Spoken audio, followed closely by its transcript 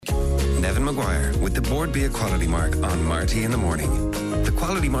Maguire with the Board Bia Quality Mark on Marty in the Morning. The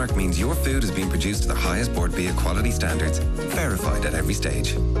Quality Mark means your food is being produced to the highest Board Bia quality standards, verified at every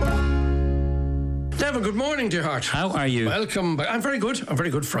stage. Devon, good morning, dear heart. How are you? Welcome back. I'm very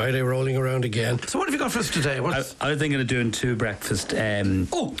good. Friday rolling around again. So what have you got for us today? I was thinking of doing 2 breakfast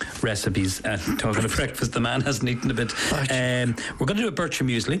recipes. Talking of breakfast, the man hasn't eaten a bit. We're going to do a Bircher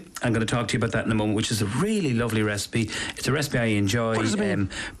muesli. I'm going to talk to you about that in a moment, which is a really lovely recipe. It's a recipe I enjoy. What does it mean?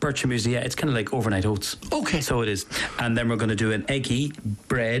 Bircher muesli, yeah, it's kind of like overnight oats. Okay. So it is. And then we're going to do an eggy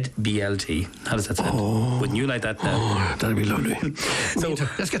bread BLT. How does that sound? Wouldn't you like that now? Oh, that'd be lovely. So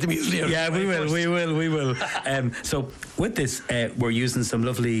let's get the muesli out. Yeah, we will. So with this, we're using some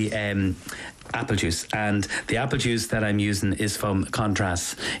lovely apple juice, and the apple juice that I'm using is from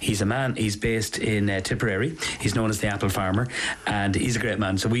Contrast. He's a man, he's based in Tipperary. He's known as the Apple Farmer, and he's a great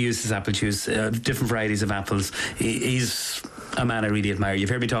man. So we use this apple juice, different varieties of apples. He's a man I really admire. You've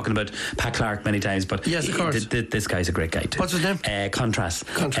heard me talking about Pat Clark many times, but yes, of course. This guy's a great guy too. What's his name? Contrast.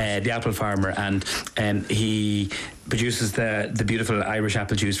 The Apple Farmer, and he produces the beautiful Irish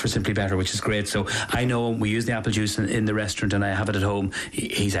apple juice for Simply Better, which is great. So I know we use the apple juice in the restaurant, and I have it at home.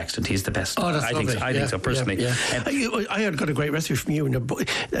 He's excellent. He's the best. Oh, that's lovely. I think so personally. Yeah. I had got a great recipe from you in a book,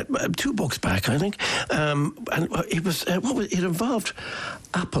 2 books back, I think, and it was it involved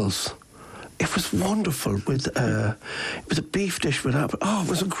apples. It was wonderful. It was a beef dish with apple. Oh, it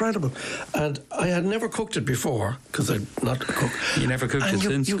was incredible. And I had never cooked it before, because I'm not a cook. You never cooked it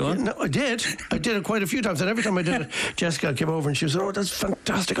since, gone? No, I did. I did it quite a few times. And every time I did it, Jessica came over and she said, "Oh, that's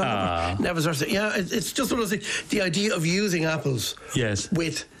fantastic." Never started. Yeah, it's just one of those things. The idea of using apples. Yes.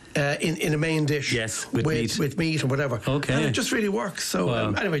 With in a main dish. Yes, with meat or whatever. Okay. And it just really works. So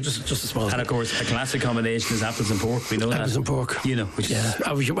anyway, just a small. And of course, a classic combination is apples and pork. We know that. Apples and pork. You know, which is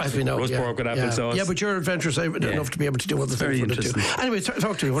as we know, roast pork with applesauce. Yeah, but you're adventurous enough to be able to do other things. Very interesting. Anyway,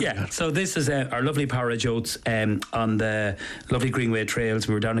 talk to me. What so this is our lovely porridge oats on the lovely Greenway trails.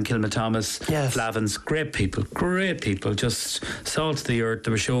 We were down in Kilmathomas, Flavins. Great people, just salt to the earth.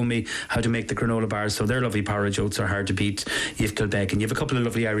 They were showing me how to make the granola bars. So their lovely porridge oats are hard to beat. You've Kilbeck, and you have a couple of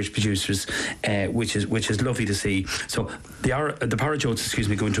lovely Irish producers, which is lovely to see. So the porridge oats,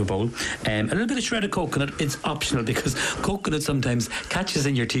 go into a bowl. A little bit of shredded coconut. It's optional because coconut sometimes catches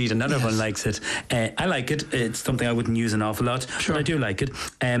in your teeth, and not everyone likes it. I like it. It's something I wouldn't use an awful lot, but I do like it.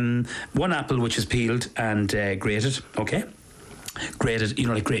 1 apple which is peeled and grated. Okay. Grated,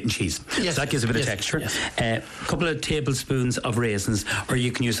 like grating cheese. Yes. So that gives a bit of texture. Yes. A couple of tablespoons of raisins, or you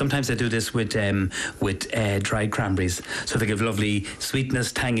can use. Sometimes I do this with dried cranberries, so they give lovely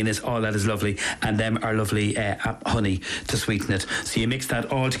sweetness, tanginess. All that is lovely, and them are lovely honey to sweeten it. So you mix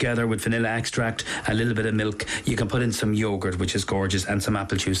that all together with vanilla extract, a little bit of milk. You can put in some yogurt, which is gorgeous, and some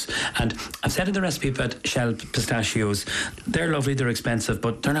apple juice. And I've said in the recipe about shelled pistachios. They're lovely. They're expensive,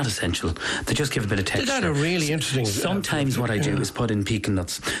 but they're not essential. They just give a bit of texture. That's a really interesting. Sometimes what I do is put in pecan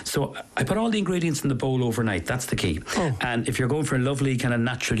nuts. So I put all the ingredients in the bowl overnight. That's the key. And if you're going for a lovely kind of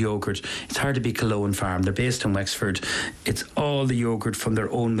natural yogurt, it's hard to beat Cologne Farm. They're based in Wexford. It's all the yogurt from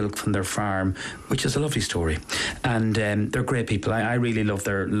their own milk from their farm, which is a lovely story. And they're great people. I really love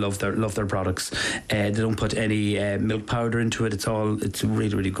their products. They don't put any milk powder into it. It's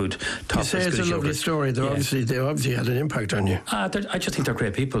really, really good. You say it's a lovely story. They obviously had an impact on you. I just think they're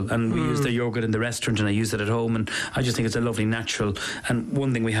great people, and we use their yogurt in the restaurant, and I use it at home, and I just think it's a lovely natural. And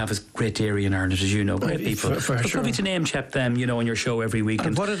one thing we have is great dairy in Ireland, as you know, great people. For it's sure. lovely to name check them, on your show every week.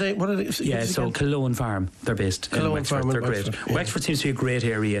 And what are they? Yeah, so Cologne Farm, they're based in Wexford. They're great. Yeah. Wexford seems to be a great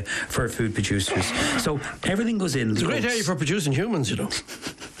area for food producers. So everything goes in. It's a great area for producing humans,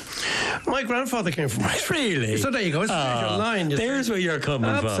 My grandfather came from Wexford. Really? So there you go. It's your line. There's where you're coming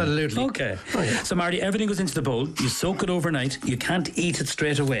from. Absolutely. Okay. So Marty, everything goes into the bowl. You soak it overnight. You can't eat it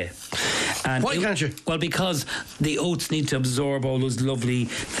straight away. And why can't you? Well, because the oats need to absorb all those lovely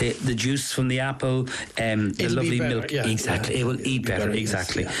the juice from the apple, the lovely milk. Yeah, exactly. It will eat better.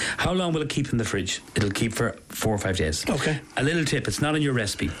 Exactly. Yes, yeah. How long will it keep in the fridge? It'll keep for 4 or 5 days. Okay. A little tip. It's not in your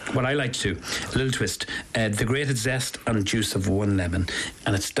recipe. What I like to do, a little twist: the grated zest and juice of 1 lemon,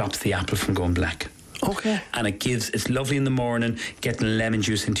 and it stops the apple from going black. Okay. And it's lovely in the morning, getting lemon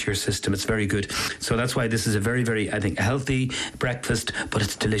juice into your system. It's very good. So that's why this is a very, very, I think, healthy breakfast, but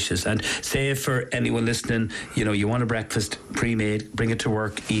it's delicious. And say for anyone listening, you want a breakfast pre-made, bring it to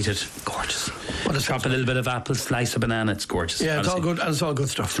work, eat it. Gorgeous. Chop a little bit of apple, slice a banana. It's gorgeous. Yeah, honestly. It's all good, and it's all good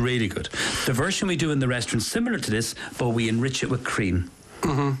stuff. It's really good. The version we do in the restaurant, similar to this, but we enrich it with cream.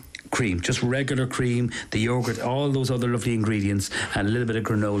 Mm-hmm. Cream, just regular cream, the yogurt, all those other lovely ingredients, and a little bit of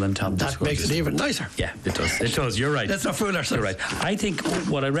granola on top. That makes it even nicer. Yeah, it does. It does. You're right. Let's not fool ourselves. You're right. I think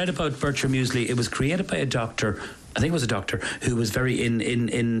what I read about Bircher muesli, it was created by a doctor I think it was a doctor who was very in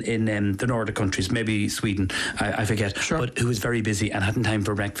the Nordic countries, maybe Sweden, I forget, but who was very busy and hadn't time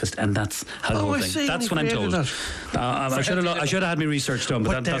for breakfast, and that's how the whole thing. That's what I'm told. I should have had my research done,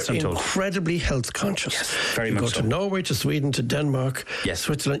 but that's what I'm told. Incredibly health conscious. Yes, very much. You go to Norway, to Sweden, to Denmark,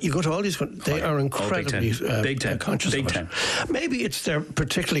 Switzerland. You go to all these countries. They are incredibly conscious. Big time. Maybe it's their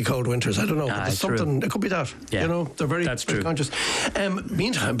particularly cold winters. I don't know. But there's something. It could be that. Yeah. You know, they're very conscious.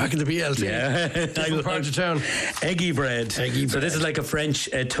 Meantime, back in the BLT. Yeah. Different part of town. Eggy bread. So this is like a French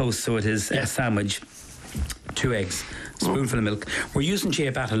toast, so it is a sandwich. 2 eggs, spoonful of milk. We're using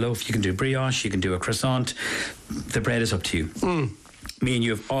ciabatta loaf. You can do brioche, you can do a croissant. The bread is up to you. Me and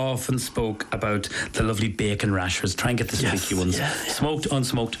you have often spoke about the lovely bacon rashers. Try and get the squeaky ones. Smoked,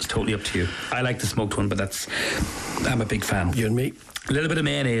 unsmoked, it's totally up to you. I like the smoked one, but I'm a big fan. You and me. A little bit of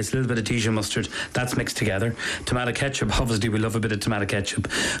mayonnaise, a little bit of Dijon mustard, that's mixed together. Tomato ketchup, obviously we love a bit of tomato ketchup.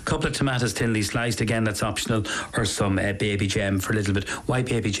 A couple of tomatoes thinly sliced, again that's optional, or some baby jam for a little bit. Why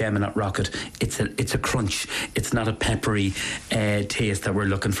baby jam and not rocket? It's a crunch. It's not a peppery taste that we're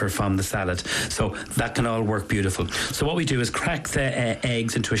looking for from the salad. So that can all work beautiful. So what we do is crack the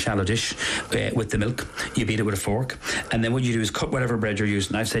eggs into a shallow dish with the milk. You beat it with a fork, and then what you do is cut whatever bread you're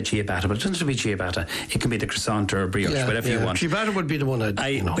using. I've said ciabatta, but it doesn't have to be ciabatta. It can be the croissant or brioche, whatever you want. Ciabatta would be the one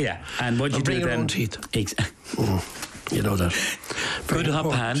and what you do then? Bring your own teeth. You know that. Good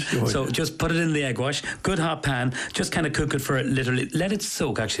hot pan. So just put it in the egg wash. Good hot pan. Just kind of cook it for literally. Let it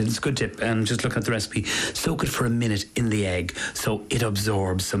soak. Actually, it's a good tip. And just looking at the recipe, soak it for a minute in the egg so it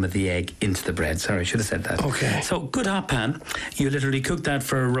absorbs some of the egg into the bread. Sorry, I should have said that. Okay. So good hot pan. You literally cook that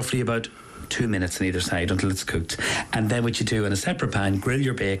for roughly about 2 minutes on either side until it's cooked. And then what you do in a separate pan, grill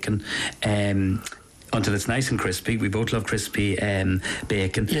your bacon. Until it's nice and crispy. We both love crispy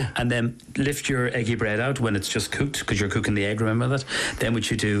bacon. And then lift your eggy bread out when it's just cooked, because you're cooking the egg, remember that? Then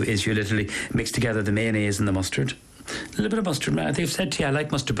what you do is you literally mix together the mayonnaise and the mustard. A little bit of mustard. They've said to you, I like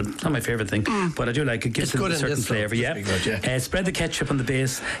mustard, but it's not my favourite thing. But I do like it. Gives it a certain flavour. Spread the ketchup on the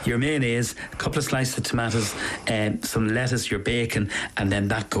base, your mayonnaise, a couple of slices of tomatoes, some lettuce, your bacon, and then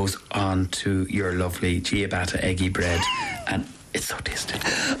that goes on to your lovely ciabatta eggy bread. And it's so tasty.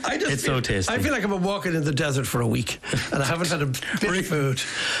 So tasty. I feel like I've been walking in the desert for a week and I haven't had a bit of food.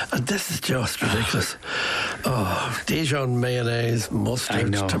 And this is just ridiculous. Dijon mayonnaise,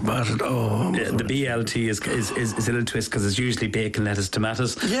 mustard, tomato. The BLT is a little twist because it's usually bacon, lettuce,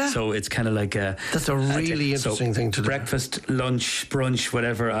 tomatoes. Yeah. So it's kind of like a... That's a really interesting thing to do. Breakfast, lunch, brunch,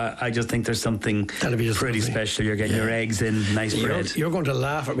 whatever. I just think there's something pretty special. You're getting your eggs in, nice bread. You're going to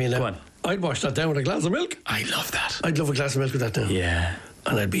laugh at me now. Go on. I'd wash that down with a glass of milk. I love that. I'd love a glass of milk with that now. Yeah.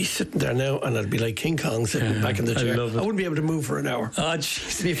 And I'd be sitting there now and I'd be like King Kong sitting back in the chair. I wouldn't be able to move for an hour. Oh,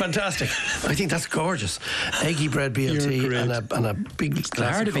 jeez. It'd be fantastic. I think that's gorgeous. Eggy bread BLT and a big glass of milk. It's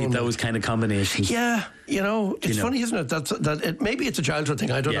hard to beat those kind of combinations. Yeah. You know, it's funny, isn't it? Maybe it's a childhood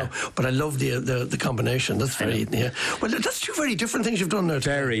thing, I don't know. But I love the combination. That's very, Well, that's two very different things you've done there.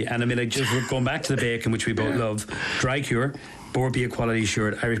 Very. And I mean, like, just going back to the bacon, which we both love, dry cure, Borbia quality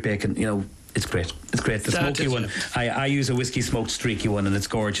assured Irish bacon, it's great. It's great. The smoky one. I use a whiskey smoked streaky one and it's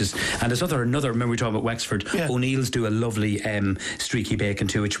gorgeous. And there's another, remember we talked about Wexford. O'Neill's do a lovely streaky bacon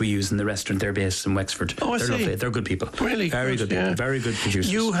too, which we use in the restaurant. They're based in Wexford. Oh, They're lovely. They're good people. Really? Very good people. Very good producers.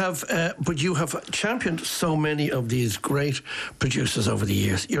 You have, but you have championed so many of these great producers over the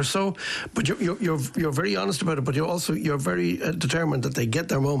years. But you're very honest about it, but you're very determined that they get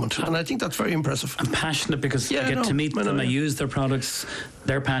their moment. And I think that's very impressive. I'm passionate because I get to meet them. I use their products.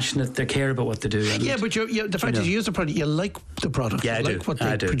 They're passionate. They care about what they do. But the fact is, you use the product, you like the product, you like what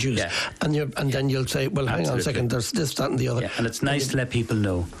they produce, and then you'll say, well, hang on a second, there's this, that, and the other. And it's nice to let people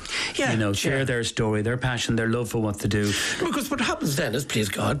know, share their story, their passion, their love for what they do. Because what happens then is, please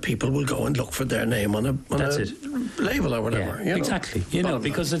God, people will go and look for their name on a label or whatever. Exactly.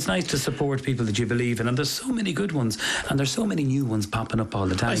 Because it's nice to support people that you believe in, and there's so many good ones, and there's so many new ones popping up all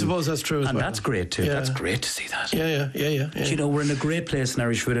the time. I suppose that's true as well. And that's great too. That's great to see that. Yeah. We're in a great place in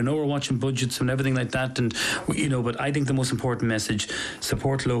Irish food. I know we're watching budgets and everything like that, and but I think the most important message: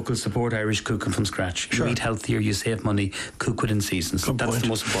 support local, support Irish cooking from scratch. You eat healthier, you save money, cook within seasons. That's the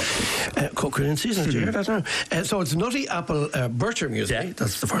most important. Cook within seasons. Do you hear that now? So it's Nutty Apple Bircher music.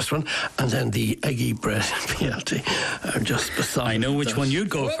 That's the first one, and then the Eggy Bread BLT. I'm just beside. I know which one you'd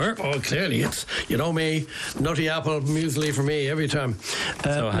go for. Oh, clearly it's me, Nutty Apple muesli for me every time.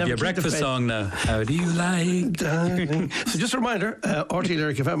 So have your breakfast song now. How do you like? So just a reminder, RT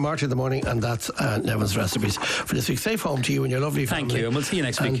Lyric FM, Marty in the morning, and that's Nevin's recipes for this week. Safe home to you and your lovely family. Thank you, and we'll see you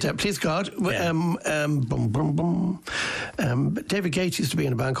next week. And please God, David Gates used to be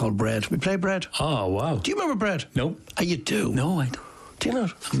in a band called Bread. We play Bread. Oh wow! Do you remember Bread? No. You do? No, I don't. Do you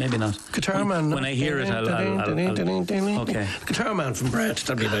not? Maybe not. Guitar Man. When I hear it, I'll okay. Guitar Man from Bread.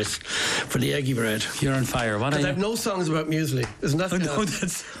 That'd be nice for the eggy bread. You're on fire. What? I have no songs about muesli. Isn't that? No,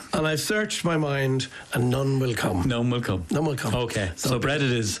 that's. And I've searched my mind, and none will come. None will come. None will come. Okay. So bread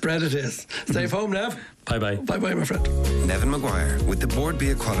it is. Bread it is. Safe home, Nev. Bye bye. Bye bye, my friend. Nevin Maguire with the Board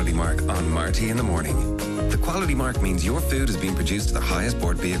Bia Quality Mark on Marty in the Morning. The Quality Mark means your food is being produced to the highest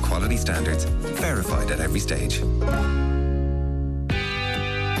Board Bia quality standards, verified at every stage.